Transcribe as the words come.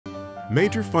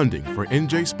Major funding for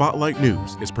NJ Spotlight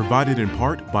News is provided in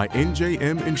part by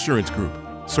NJM Insurance Group,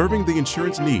 serving the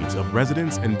insurance needs of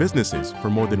residents and businesses for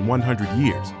more than 100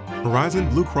 years. Horizon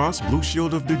Blue Cross Blue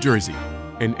Shield of New Jersey,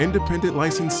 an independent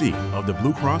licensee of the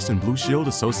Blue Cross and Blue Shield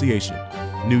Association.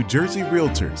 New Jersey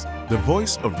Realtors, the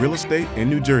voice of real estate in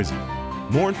New Jersey.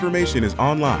 More information is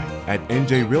online at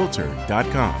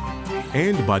njrealtor.com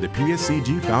and by the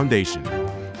PSCG Foundation.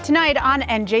 Tonight on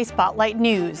NJ Spotlight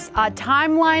News, a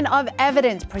timeline of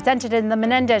evidence presented in the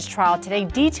Menendez trial today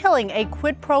detailing a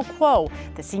quid pro quo.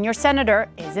 The senior senator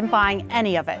isn't buying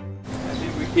any of it. I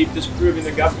think we keep disproving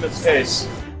the government's case.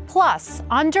 Plus,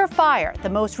 under fire,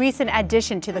 the most recent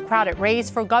addition to the crowded race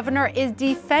for governor is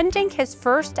defending his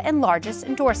first and largest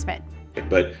endorsement.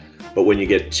 But when you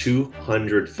get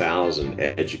 200,000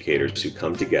 educators who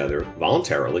come together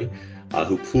voluntarily,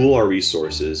 who pool our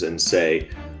resources and say,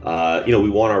 we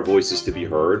want our voices to be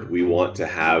heard. We want to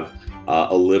have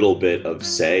a little bit of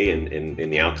say in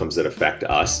the outcomes that affect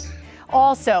us.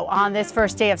 Also, on this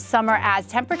first day of summer, as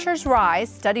temperatures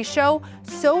rise, studies show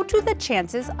so do the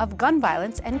chances of gun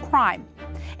violence and crime.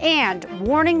 And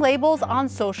warning labels on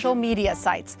social media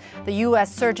sites. The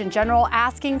U.S. Surgeon General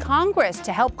asking Congress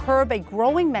to help curb a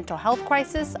growing mental health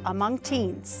crisis among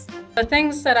teens. The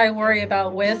things that I worry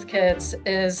about with kids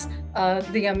is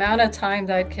the amount of time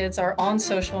that kids are on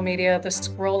social media, the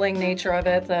scrolling nature of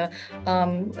it,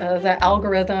 the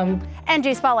algorithm.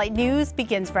 NJ Spotlight News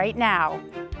begins right now.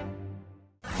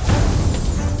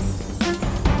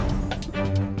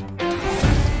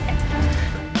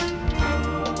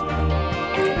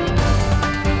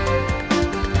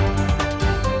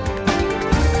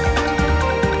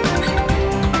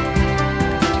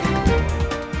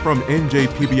 From NJ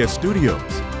PBS Studios,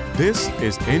 this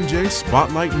is NJ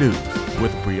Spotlight News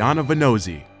with Brianna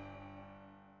Venozzi.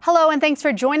 Hello, and thanks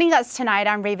for joining us tonight.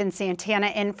 I'm Raven Santana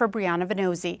in for Brianna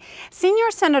Venozzi.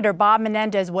 Senior Senator Bob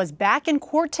Menendez was back in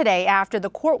court today after the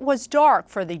court was dark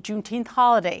for the Juneteenth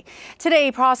holiday.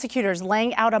 Today, prosecutors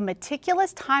laying out a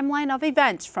meticulous timeline of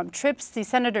events from trips the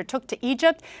senator took to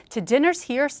Egypt to dinners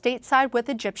here stateside with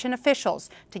Egyptian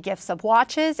officials, to gifts of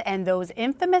watches and those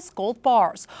infamous gold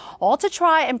bars, all to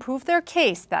try and prove their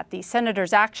case that the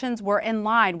senator's actions were in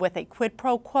line with a quid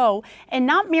pro quo and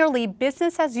not merely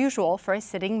business as usual for a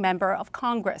sitting member of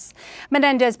Congress.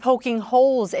 Menendez poking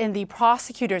holes in the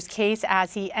prosecutor's case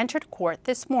as he entered court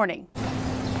this morning. I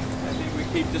think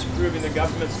we keep disproving the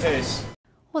government's case.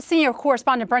 Well, senior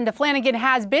correspondent Brenda Flanagan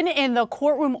has been in the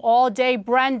courtroom all day.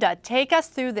 Brenda, take us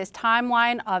through this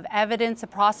timeline of evidence the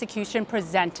prosecution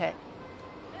presented.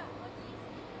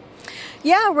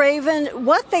 Yeah, Raven,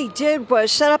 what they did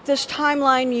was set up this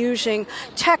timeline using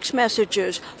text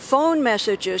messages, phone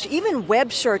messages, even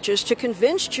web searches to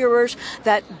convince jurors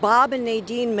that Bob and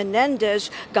Nadine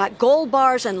Menendez got gold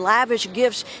bars and lavish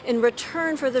gifts in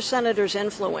return for the senator's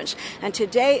influence. And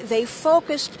today they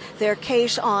focused their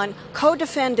case on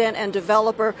co-defendant and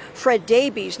developer Fred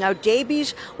Davies. Now,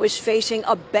 Davies was facing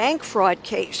a bank fraud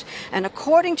case. And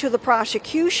according to the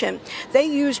prosecution, they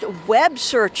used web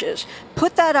searches,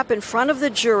 put that up in front of the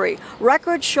jury,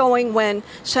 records showing when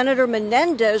Senator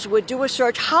Menendez would do a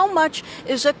search, how much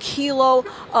is a kilo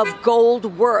of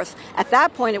gold worth? At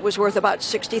that point, it was worth about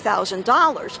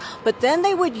 $60,000. But then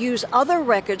they would use other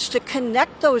records to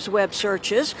connect those web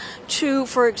searches to,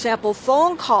 for example,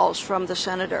 phone calls from the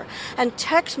senator and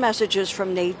text messages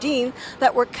from Nadine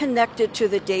that were connected to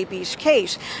the Davies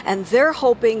case. And they're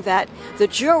hoping that the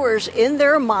jurors in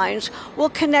their minds will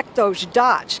connect those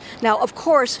dots. Now, of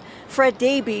course, Fred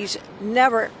Davies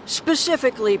never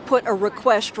specifically put a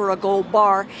request for a gold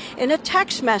bar in a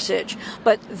text message.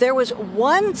 But there was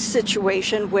one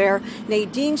situation where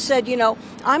Nadine said,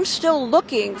 I'm still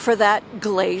looking for that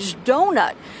glazed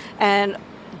donut. And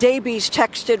Davies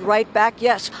texted right back,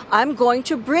 yes, I'm going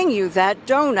to bring you that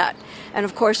donut. And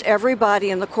of course, everybody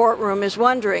in the courtroom is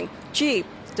wondering, gee,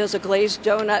 does a glazed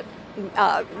donut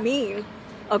mean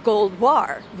a gold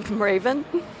bar? Raven?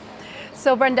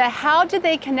 So, Brenda, how did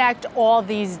they connect all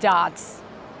these dots?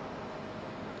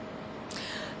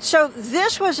 So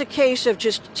this was a case of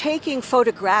just taking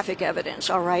photographic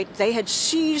evidence, all right? They had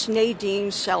seized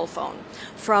Nadine's cell phone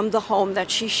from the home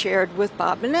that she shared with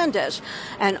Bob Menendez.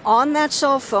 And on that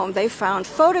cell phone, they found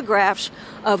photographs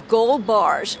of gold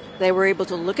bars. They were able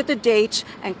to look at the dates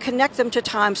and connect them to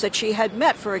times that she had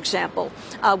met, for example,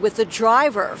 with the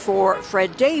driver for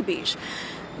Fred Davies.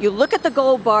 You look at the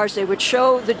gold bars, they would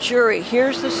show the jury,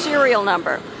 here's the serial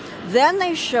number. Then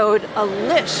they showed a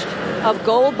list of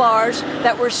gold bars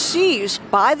that were seized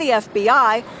by the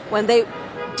FBI when they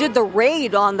did the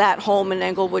raid on that home in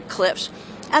Englewood Cliffs.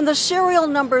 And the serial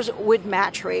numbers would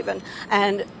match, Raven.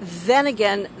 And then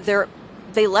again,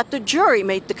 they let the jury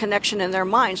make the connection in their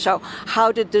mind. So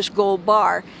how did this gold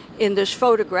bar in this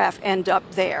photograph end up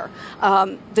there?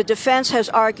 The defense has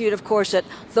argued, of course, that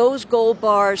those gold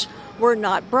bars were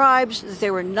not bribes, that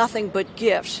they were nothing but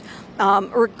gifts.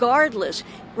 Regardless,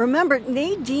 remember,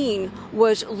 Nadine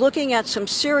was looking at some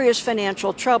serious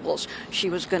financial troubles. She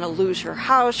was going to lose her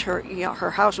house.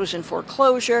 Her house was in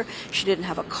foreclosure. She didn't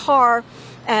have a car.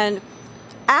 And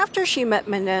after she met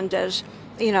Menendez,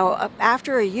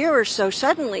 after a year or so,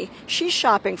 suddenly she's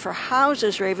shopping for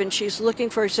houses, Raven. She's looking,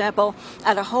 for example,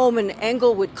 at a home in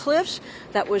Englewood Cliffs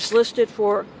that was listed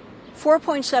for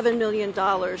 $4.7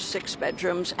 million, 6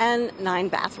 bedrooms and 9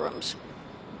 bathrooms.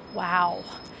 Wow.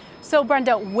 So,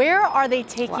 Brenda, where are they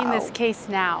taking this case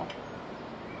now?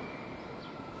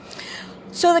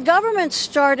 So the government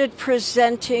started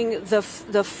presenting the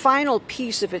final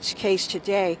piece of its case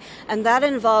today, and that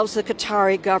involves the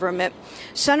Qatari government.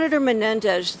 Senator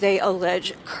Menendez, they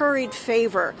allege, curried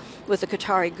favor with the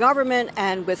Qatari government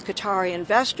and with Qatari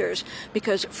investors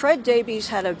because Fred Davies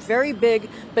had a very big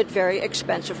but very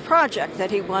expensive project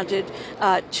that he wanted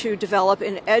to develop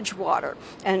in Edgewater.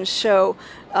 And so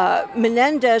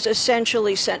Menendez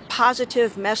essentially sent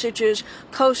positive messages,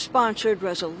 co-sponsored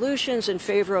resolutions in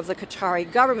favor of the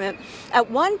Qatari government. At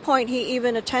one point, he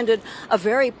even attended a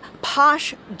very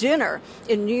posh dinner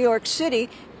in New York City,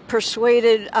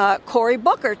 persuaded Cory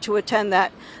Booker to attend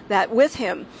that with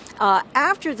him.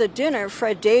 After the dinner,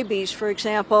 Fred Davies, for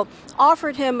example,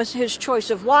 offered him his choice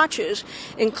of watches,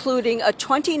 including a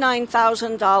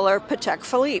 $29,000 Patek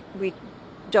Philippe. We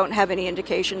don't have any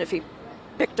indication if he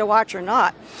picked a watch or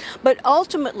not. But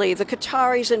ultimately, the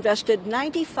Qataris invested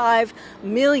 $95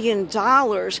 million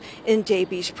in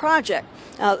Davies' project.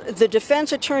 The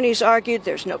defense attorneys argued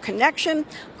there's no connection.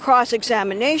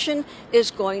 Cross-examination is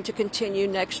going to continue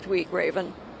next week,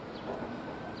 Raven.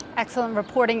 Excellent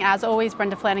reporting, as always,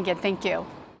 Brenda Flanagan. Thank you.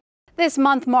 This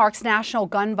month marks National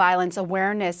Gun Violence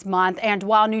Awareness Month, and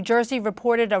while New Jersey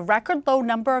reported a record low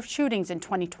number of shootings in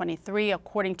 2023,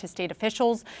 according to state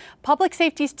officials, public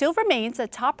safety still remains a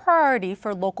top priority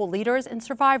for local leaders and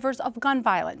survivors of gun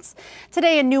violence.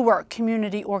 Today in Newark,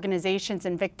 community organizations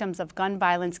and victims of gun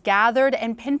violence gathered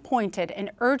and pinpointed an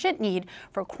urgent need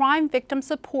for crime victim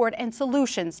support and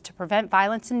solutions to prevent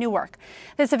violence in Newark.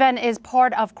 This event is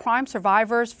part of Crime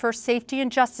Survivors for Safety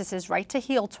and Justice's Right to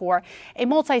Heal Tour, a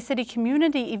multi-city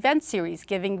community event series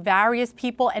giving various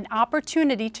people an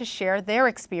opportunity to share their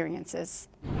experiences.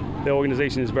 The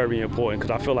organization is very important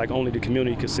because I feel like only the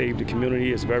community can save the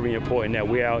community. It's very important that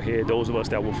we're out here, those of us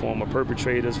that were former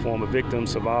perpetrators, former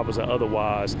victims, survivors, or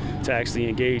otherwise, to actually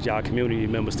engage our community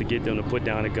members to get them to put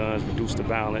down the guns, reduce the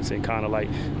violence, and kind of like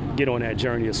get on that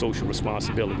journey of social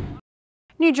responsibility.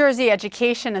 New Jersey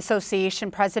Education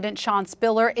Association President Sean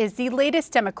Spiller is the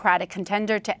latest Democratic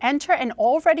contender to enter an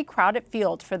already crowded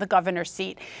field for the governor's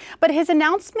seat. But his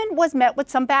announcement was met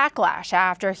with some backlash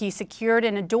after he secured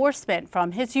an endorsement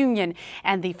from his union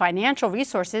and the financial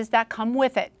resources that come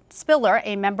with it. Spiller,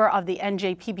 a member of the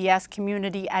NJ PBS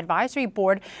Community Advisory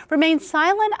Board, remained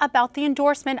silent about the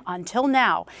endorsement until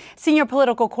now. Senior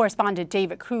political correspondent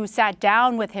David Cruz sat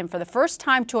down with him for the first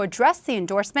time to address the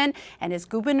endorsement and his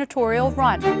gubernatorial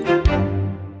run.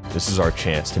 This is our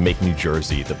chance to make New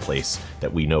Jersey the place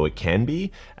that we know it can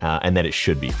be and that it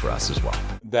should be for us as well.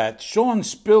 That Sean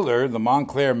Spiller, the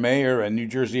Montclair mayor and New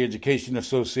Jersey Education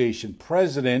Association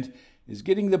president, is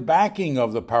getting the backing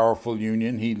of the powerful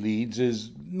union he leads is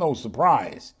no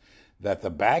surprise. That the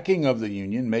backing of the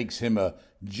union makes him a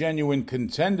genuine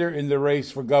contender in the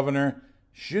race for governor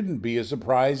shouldn't be a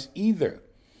surprise either.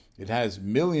 It has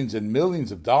millions and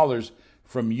millions of dollars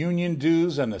from union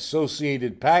dues and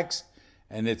associated PACs,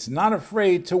 and it's not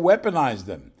afraid to weaponize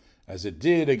them, as it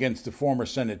did against the former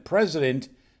Senate president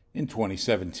in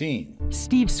 2017.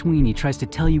 Steve Sweeney tries to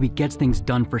tell you he gets things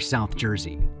done for South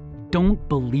Jersey. Don't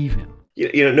believe him.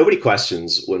 Nobody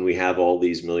questions when we have all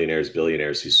these millionaires,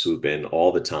 billionaires who swoop in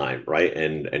all the time, right?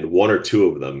 And one or two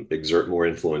of them exert more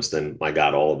influence than, my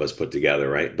God, all of us put together,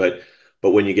 right? But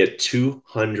when you get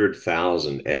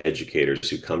 200,000 educators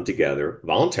who come together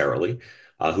voluntarily,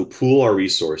 who pool our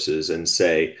resources and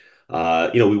say,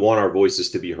 we want our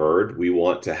voices to be heard. We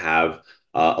want to have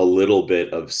a little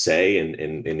bit of say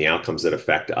in the outcomes that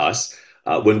affect us.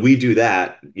 When we do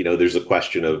that, there's a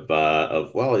question of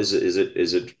well, is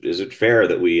it fair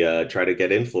that we try to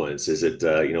get influence? Is it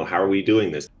how are we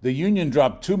doing this? The union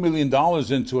dropped $2 million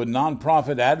into a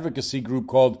nonprofit advocacy group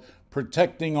called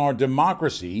Protecting Our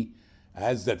Democracy,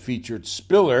 ads that featured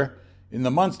Spiller in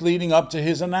the months leading up to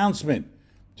his announcement.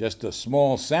 Just a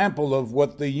small sample of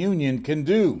what the union can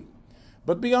do.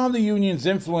 But beyond the union's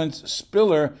influence,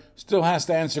 Spiller still has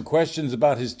to answer questions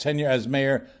about his tenure as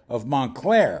mayor of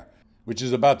Montclair, which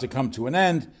is about to come to an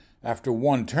end after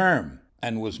one term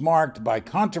and was marked by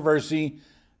controversy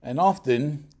and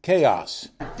often chaos.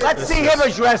 Let's see him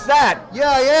address that. Yeah,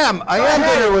 I am. I am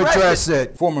going to address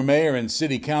it. Former mayor and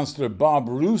city councilor Bob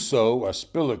Russo, a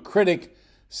Spiller critic,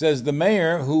 says the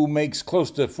mayor, who makes close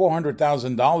to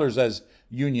 $400,000 as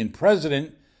union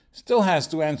president, still has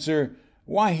to answer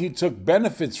why he took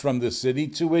benefits from the city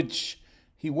to which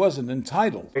he wasn't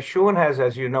entitled. Schuon has,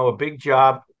 as you know, a big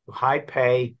job, high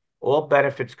pay, all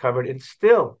benefits covered, and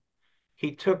still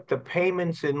he took the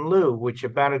payments in lieu, which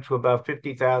amounted to about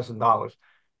 $50,000.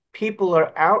 People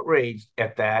are outraged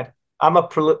at that. I'm a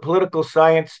political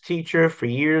science teacher for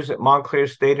years at Montclair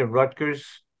State and Rutgers.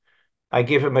 I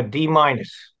give him a D-.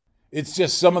 It's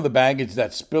just some of the baggage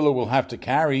that Spiller will have to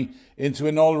carry into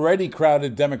an already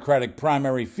crowded Democratic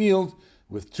primary field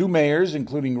with two mayors,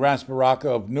 including Ras Baraka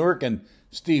of Newark and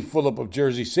Steve Fulop of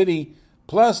Jersey City,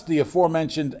 plus the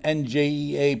aforementioned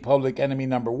NJEA public enemy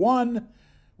number one,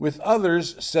 with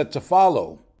others set to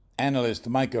follow. Analyst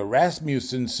Micah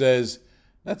Rasmussen says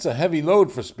that's a heavy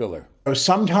load for Spiller.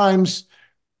 Sometimes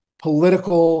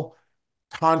political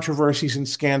controversies and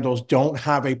scandals don't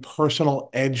have a personal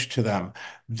edge to them.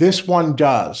 This one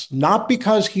does, not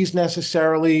because he's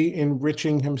necessarily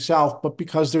enriching himself, but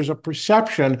because there's a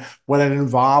perception when it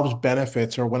involves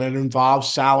benefits or when it involves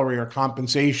salary or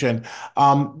compensation,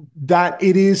 that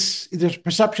there's a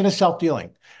perception of self-dealing.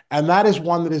 And that is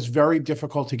one that is very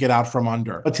difficult to get out from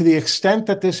under. But to the extent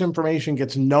that this information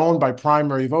gets known by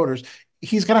primary voters,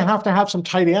 he's going to have some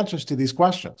tight answers to these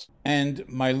questions. And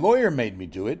my lawyer made me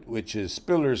do it, which is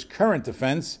Spiller's current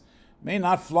defense may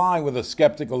not fly with a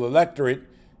skeptical electorate,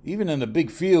 even in a big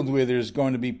field where there's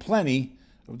going to be plenty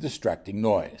of distracting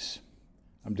noise.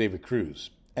 I'm David Cruz,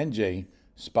 NJ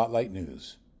Spotlight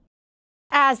News.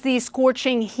 As the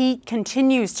scorching heat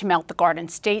continues to melt the Garden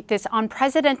State, this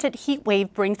unprecedented heat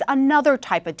wave brings another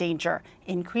type of danger: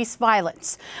 increased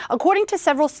violence. According to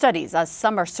several studies, a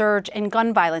summer surge in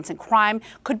gun violence and crime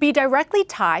could be directly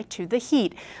tied to the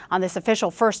heat. On this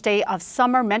official first day of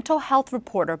summer, mental health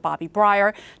reporter Bobby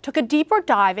Breyer took a deeper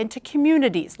dive into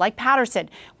communities like Patterson,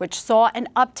 which saw an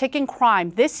uptick in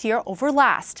crime this year over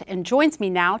last, and joins me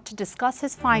now to discuss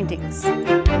his findings.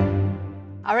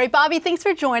 All right, Bobby, thanks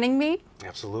for joining me.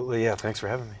 Absolutely, yeah, thanks for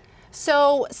having me.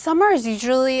 So summer is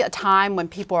usually a time when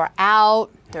people are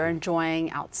out, they're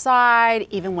enjoying outside,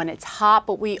 even when it's hot.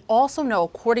 But we also know,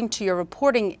 according to your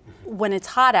reporting, when it's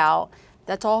hot out,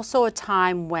 that's also a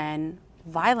time when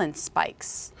violence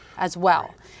spikes as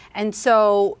well. And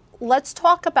so let's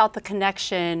talk about the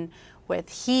connection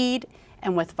with heat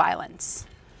and with violence.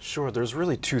 Sure, there's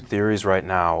really two theories right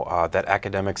now that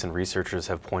academics and researchers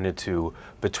have pointed to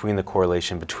between the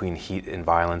correlation between heat and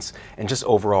violence and just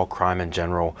overall crime in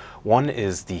general. One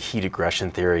is the heat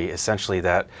aggression theory. Essentially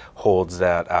that holds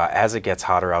that as it gets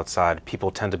hotter outside,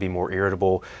 people tend to be more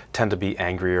irritable, tend to be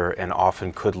angrier, and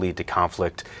often could lead to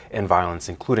conflict and violence,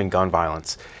 including gun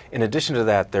violence. In addition to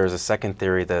that, there's a second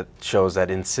theory that shows that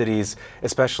in cities,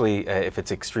 especially if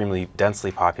it's extremely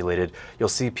densely populated, you'll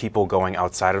see people going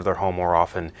outside of their home more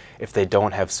often if they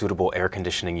don't have suitable air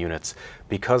conditioning units.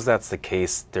 Because that's the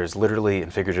case, there's literally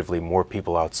and figuratively more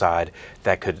people outside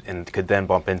that could then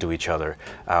bump into each other,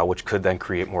 which could then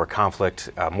create more conflict,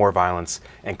 more violence,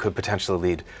 and could potentially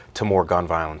lead to more gun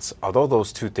violence. Although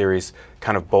those two theories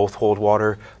kind of both hold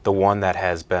water, the one that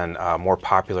has been more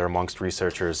popular amongst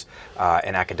researchers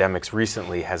and academics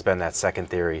recently has been that second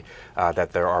theory,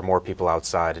 that there are more people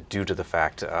outside due to the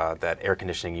fact that air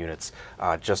conditioning units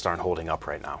just aren't holding up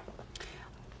right now.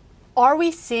 Are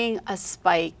we seeing a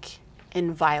spike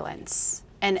in violence?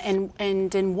 And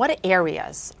in what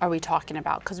areas are we talking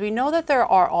about? Because we know that there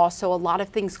are also a lot of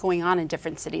things going on in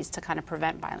different cities to kind of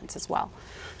prevent violence as well.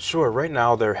 Sure. Right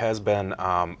now there has been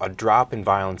a drop in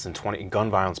violence, in gun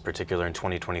violence in particular, in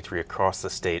 2023 across the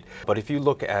state. But if you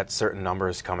look at certain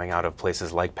numbers coming out of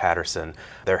places like Patterson,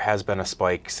 there has been a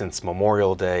spike since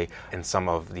Memorial Day in some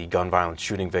of the gun violence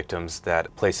shooting victims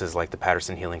that places like the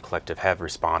Patterson Healing Collective have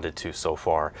responded to so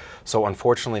far. So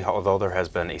unfortunately, although there has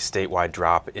been a statewide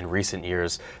drop in recent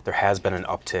years, there has been an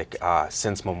uptick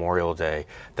since Memorial Day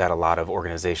that a lot of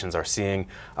organizations are seeing,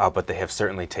 but they have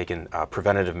certainly taken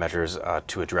preventative measures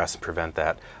to address and prevent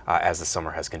that as the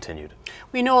summer has continued.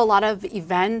 We know a lot of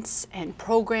events and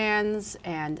programs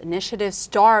and initiatives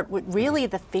start with really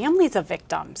the families of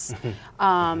victims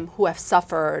who have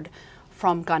suffered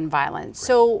from gun violence.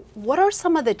 So what are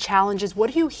some of the challenges?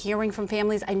 What are you hearing from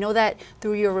families? I know that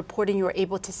through your reporting you were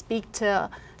able to speak to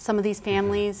some of these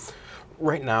families.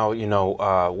 Right now,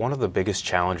 one of the biggest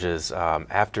challenges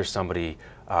after somebody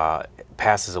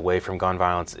passes away from gun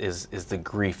violence is the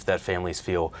grief that families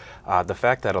feel. The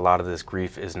fact that a lot of this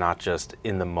grief is not just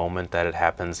in the moment that it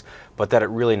happens, but that it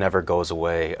really never goes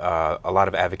away. A lot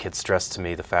of advocates stress to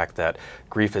me the fact that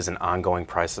grief is an ongoing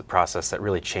process that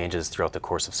really changes throughout the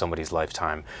course of somebody's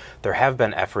lifetime. There have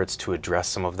been efforts to address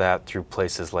some of that through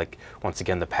places like, once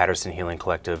again, the Patterson Healing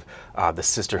Collective, the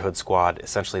Sisterhood Squad.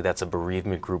 Essentially, that's a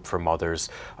bereavement group for mothers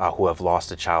who have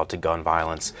lost a child to gun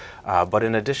violence. But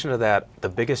in addition to that, the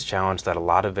biggest challenge that a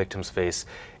lot of victims face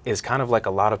is kind of like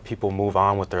a lot of people move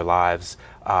on with their lives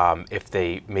if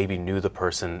they maybe knew the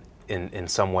person in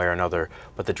some way or another,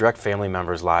 but the direct family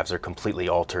members' lives are completely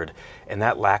altered. And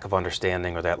that lack of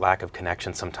understanding or that lack of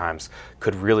connection sometimes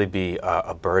could really be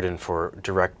a burden for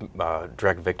direct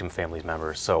victim family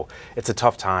members. So it's a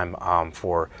tough time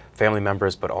for family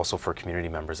members, but also for community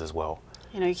members as well.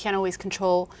 You can't always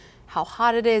control how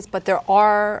hot it is, but there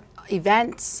are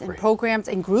events and programs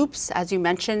and groups, as you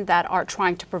mentioned, that are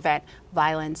trying to prevent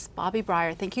violence. Bobby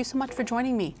Breyer, thank you so much for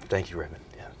joining me. Thank you, Raymond.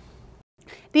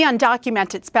 The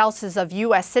undocumented spouses of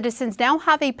U.S. citizens now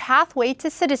have a pathway to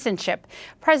citizenship.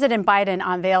 President Biden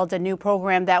unveiled a new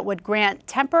program that would grant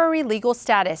temporary legal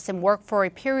status and work for a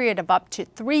period of up to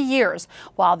 3 years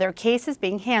while their case is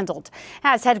being handled.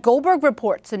 As Ted Goldberg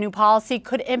reports, the new policy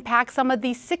could impact some of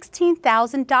the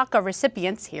 16,000 DACA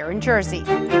recipients here in Jersey.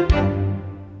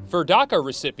 For DACA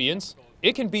recipients,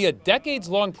 it can be a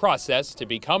decades-long process to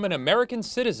become an American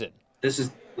citizen. This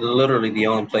is literally the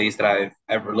only place that I've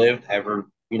ever lived,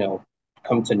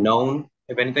 come to know,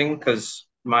 if anything, because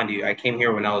mind you, I came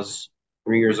here when I was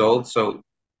 3 years old. So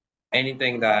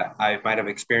anything that I might have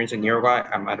experienced in Uruguay,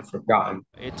 I might have forgotten.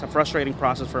 It's a frustrating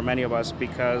process for many of us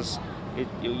because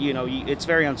it's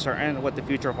very uncertain what the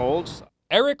future holds.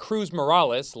 Eric Cruz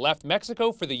Morales left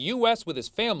Mexico for the U.S. with his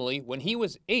family when he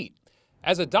was 8.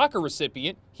 As a DACA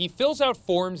recipient, he fills out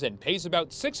forms and pays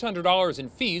about $600 in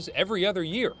fees every other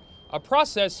year, a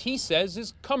process he says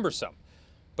is cumbersome.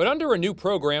 But under a new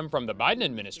program from the Biden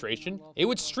administration, it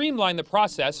would streamline the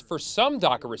process for some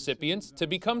DACA recipients to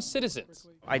become citizens.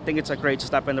 I think it's a great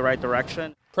step in the right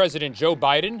direction. President Joe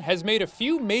Biden has made a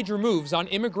few major moves on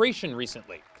immigration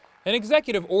recently. An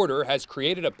executive order has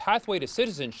created a pathway to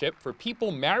citizenship for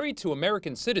people married to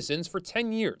American citizens for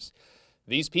 10 years.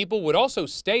 These people would also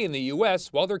stay in the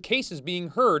U.S. while their case is being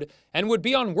heard and would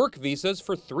be on work visas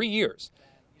for 3 years.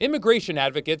 Immigration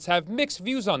advocates have mixed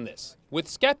views on this, with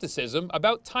skepticism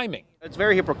about timing. It's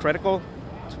very hypocritical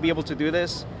to be able to do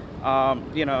this.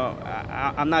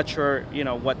 I'm not sure,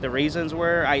 what the reasons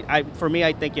were. For me,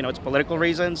 I think, it's political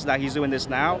reasons that he's doing this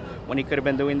now when he could have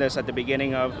been doing this at the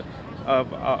beginning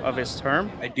of his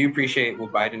term. I do appreciate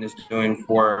what Biden is doing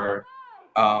for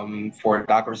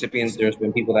DACA recipients. There's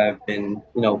been people that have been,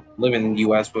 living in the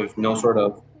U.S. with no sort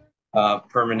of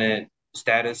permanent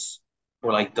status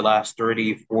for like the last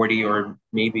 30, 40, or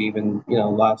maybe even,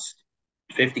 last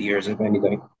 50 years, if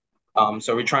anything.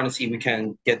 So we're trying to see if we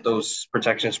can get those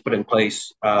protections put in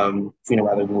place, rather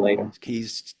than later.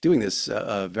 He's doing this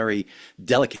very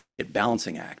delicate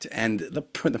balancing act. And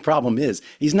the problem is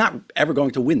he's not ever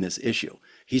going to win this issue.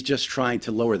 He's just trying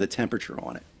to lower the temperature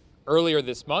on it. Earlier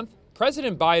this month,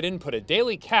 President Biden put a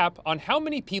daily cap on how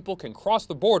many people can cross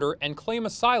the border and claim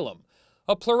asylum.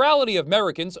 A plurality of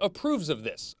Americans approves of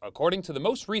this, according to the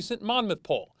most recent Monmouth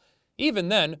poll. Even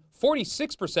then,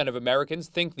 46% of Americans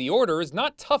think the order is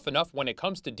not tough enough when it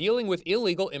comes to dealing with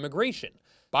illegal immigration.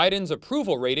 Biden's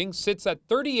approval rating sits at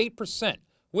 38%,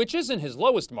 which isn't his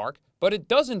lowest mark, but it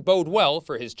doesn't bode well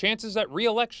for his chances at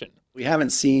re-election. We haven't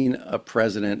seen a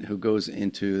president who goes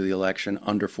into the election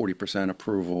under 40%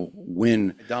 approval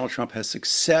win. Donald Trump has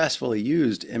successfully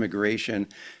used immigration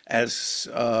as,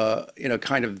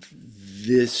 kind of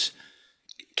this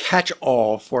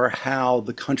catch-all for how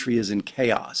the country is in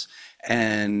chaos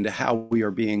and how we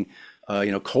are being,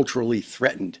 culturally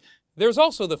threatened. There's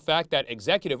also the fact that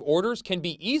executive orders can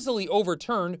be easily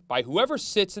overturned by whoever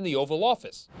sits in the Oval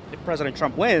Office. If President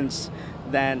Trump wins,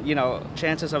 then,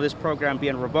 chances of this program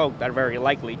being revoked are very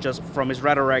likely, just from his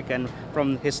rhetoric and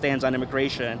from his stance on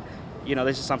immigration.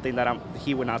 This is something that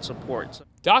he would not support.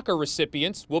 DACA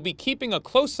recipients will be keeping a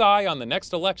close eye on the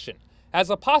next election, as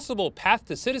a possible path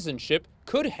to citizenship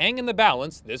could hang in the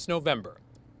balance this November.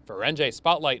 For NJ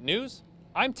Spotlight News,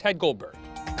 I'm Ted Goldberg.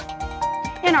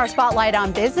 In our Spotlight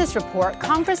on Business report,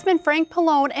 Congressman Frank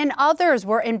Pallone and others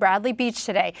were in Bradley Beach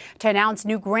today to announce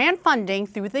new grant funding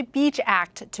through the Beach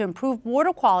Act to improve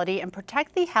water quality and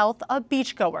protect the health of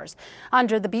beachgoers.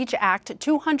 Under the Beach Act,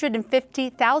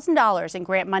 $250,000 in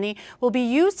grant money will be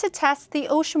used to test the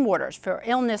ocean waters for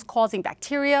illness-causing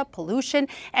bacteria, pollution,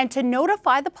 and to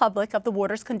notify the public of the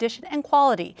water's condition and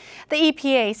quality. The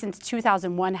EPA, since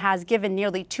 2001, has given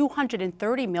nearly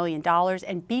 $230 million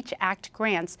in Beach Act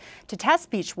grants to test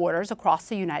beach waters across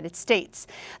the United States.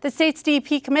 The state's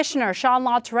DEP Commissioner Sean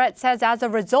LaTourette says as a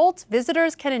result,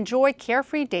 visitors can enjoy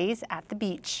carefree days at the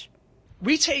beach.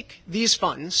 We take these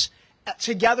funds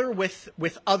together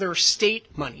with other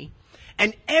state money,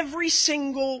 and every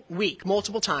single week,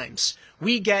 multiple times,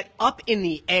 we get up in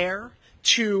the air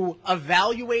to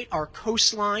evaluate our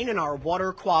coastline and our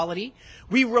water quality.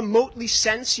 We remotely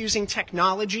sense, using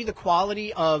technology, the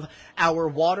quality of our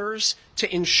waters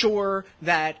to ensure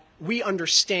that we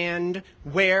understand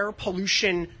where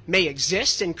pollution may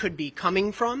exist and could be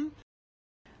coming from.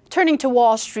 Turning to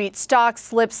Wall Street, stocks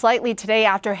slipped slightly today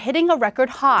after hitting a record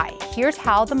high. Here's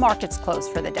how the markets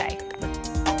closed for the day.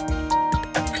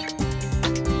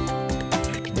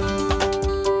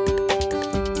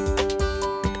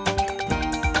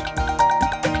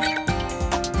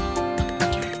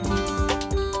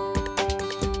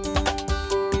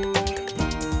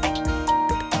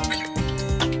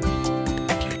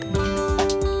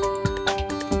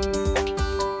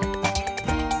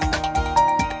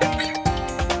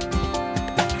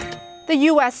 The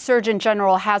U.S. Surgeon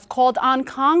General has called on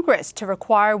Congress to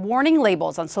require warning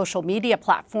labels on social media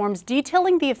platforms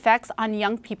detailing the effects on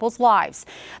young people's lives.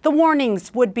 The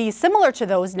warnings would be similar to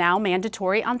those now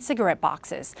mandatory on cigarette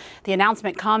boxes. The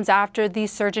announcement comes after the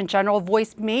Surgeon General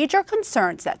voiced major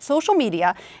concerns that social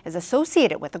media is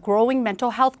associated with a growing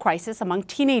mental health crisis among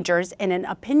teenagers in an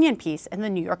opinion piece in the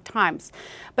New York Times.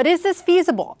 But is this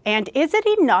feasible? And is it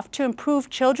enough to improve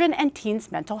children and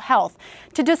teens' mental health?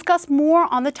 To discuss more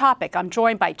on the topic, I'm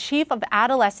joined by Chief of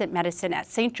Adolescent Medicine at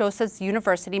St. Joseph's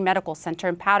University Medical Center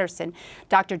in Paterson,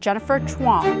 Dr. Jennifer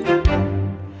Chuang.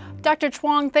 Dr.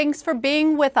 Chuang, thanks for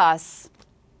being with us.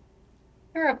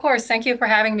 Sure, of course. Thank you for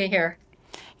having me here.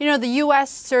 You know, the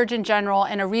U.S. Surgeon General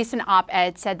in a recent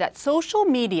op-ed said that social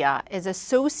media is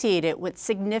associated with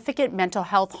significant mental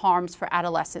health harms for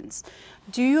adolescents.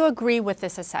 Do you agree with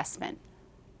this assessment?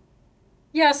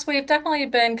 Yes, we've definitely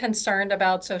been concerned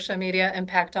about social media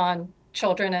impact on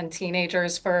children and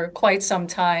teenagers for quite some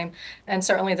time. And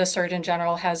certainly the Surgeon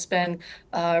General has been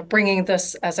bringing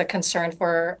this as a concern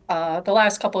for the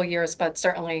last couple of years, but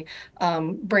certainly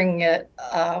bringing it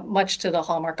much to the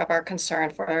hallmark of our concern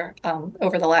for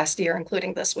over the last year,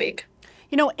 including this week.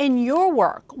 You know, in your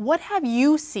work, what have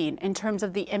you seen in terms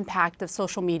of the impact of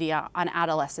social media on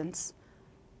adolescents?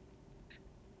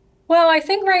 Well, I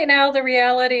think right now the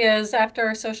reality is,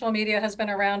 after social media has been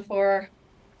around for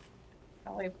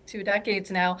probably 2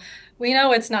 decades now, we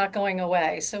know it's not going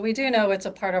away. So we do know it's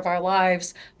a part of our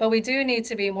lives, but we do need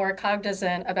to be more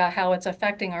cognizant about how it's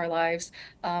affecting our lives,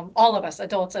 all of us,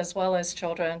 adults as well as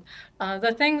children.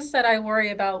 The things that I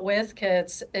worry about with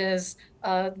kids is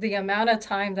the amount of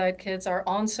time that kids are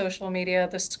on social media,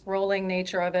 the scrolling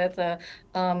nature of it, the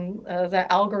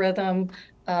algorithm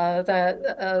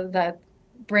that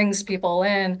brings people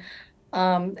in.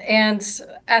 And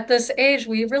at this age,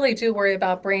 we really do worry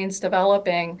about brains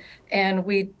developing. And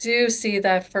we do see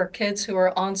that for kids who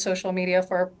are on social media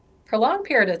for a prolonged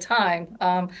period of time,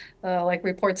 like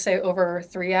reports say over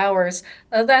 3 hours,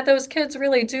 that those kids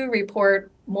really do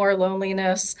report more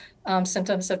loneliness,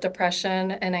 symptoms of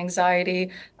depression and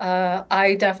anxiety.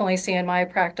 I definitely see in my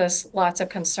practice lots of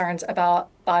concerns about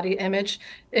body image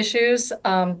issues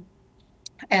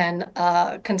and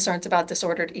concerns about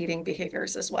disordered eating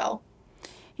behaviors as well.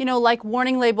 You know, like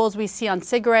warning labels we see on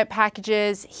cigarette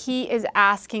packages, he is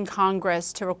asking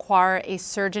Congress to require a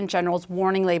Surgeon General's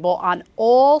warning label on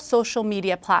all social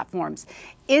media platforms.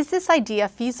 Is this idea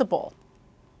feasible?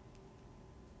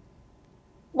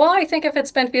 Well, I think if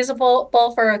it's been feasible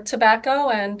for tobacco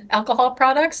and alcohol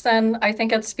products, then I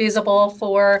think it's feasible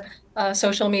for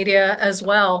social media as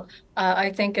well.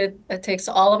 I think it takes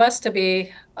all of us to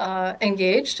be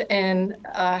engaged in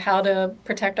how to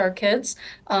protect our kids,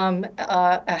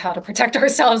 how to protect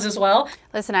ourselves as well.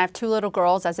 Listen, I have 2 little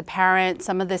girls. As a parent,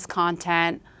 some of this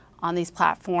content on these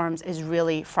platforms is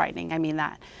really frightening. I mean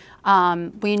that.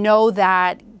 We know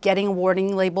that getting a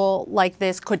warning label like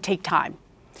this could take time.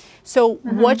 So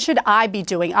what should I be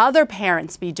doing, other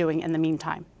parents be doing in the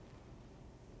meantime?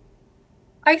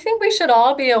 I think we should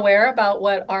all be aware about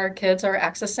what our kids are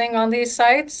accessing on these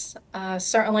sites.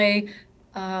 Certainly,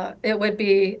 It would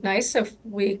be nice if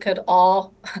we could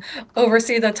all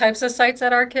oversee the types of sites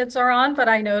that our kids are on, but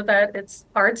I know that it's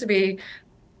hard to be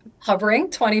hovering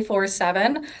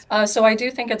 24/7. So I do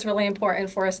think it's really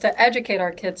important for us to educate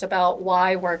our kids about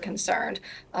why we're concerned.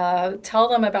 Tell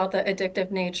them about the addictive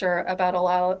nature about a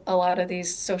lot of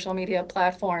these social media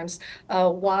platforms.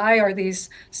 Why are these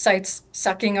sites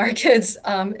sucking our kids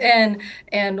in,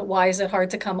 and why is it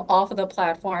hard to come off of the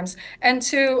platforms? And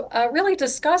to really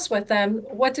discuss with them,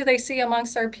 what do they see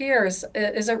amongst their peers?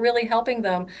 Is it really helping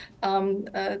them?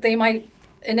 They might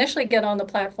initially get on the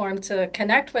platform to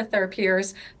connect with their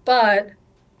peers, but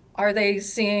are they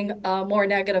seeing more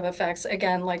negative effects,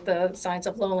 again, like the signs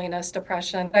of loneliness,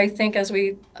 depression? I think as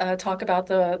we talk about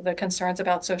the concerns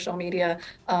about social media,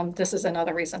 this is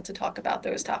another reason to talk about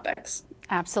those topics.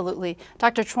 Absolutely.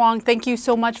 Dr. Chuang, thank you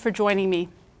so much for joining me.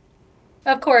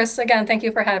 Of course. Again, thank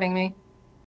you for having me.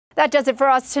 That does it for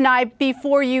us tonight.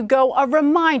 Before you go, a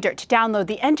reminder to download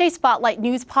the NJ Spotlight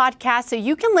News podcast so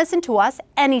you can listen to us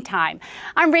anytime.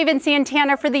 I'm Raven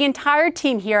Santana for the entire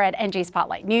team here at NJ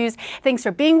Spotlight News. Thanks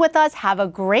for being with us. Have a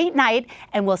great night,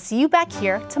 and we'll see you back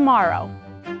here tomorrow.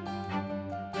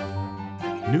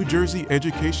 New Jersey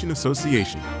Education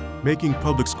Association, making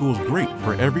public schools great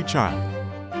for every child.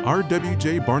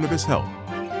 RWJ Barnabas Health.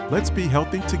 Let's be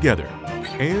healthy together.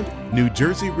 And New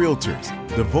Jersey Realtors,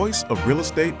 the voice of real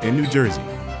estate in New Jersey.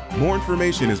 More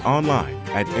information is online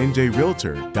at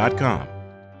njrealtor.com.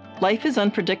 Life is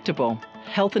unpredictable.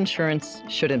 Health insurance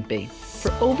shouldn't be.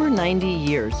 For over 90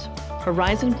 years,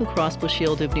 Horizon Blue Cross Blue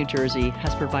Shield of New Jersey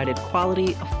has provided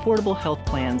quality, affordable health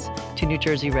plans to New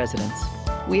Jersey residents.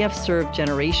 We have served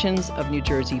generations of New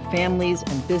Jersey families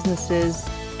and businesses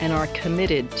and are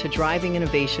committed to driving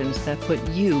innovations that put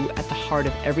you at the heart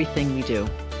of everything we do.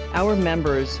 Our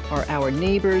members are our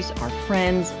neighbors, our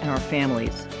friends, and our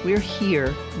families. We're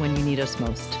here when you need us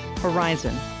most.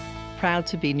 Horizon, proud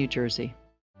to be New Jersey.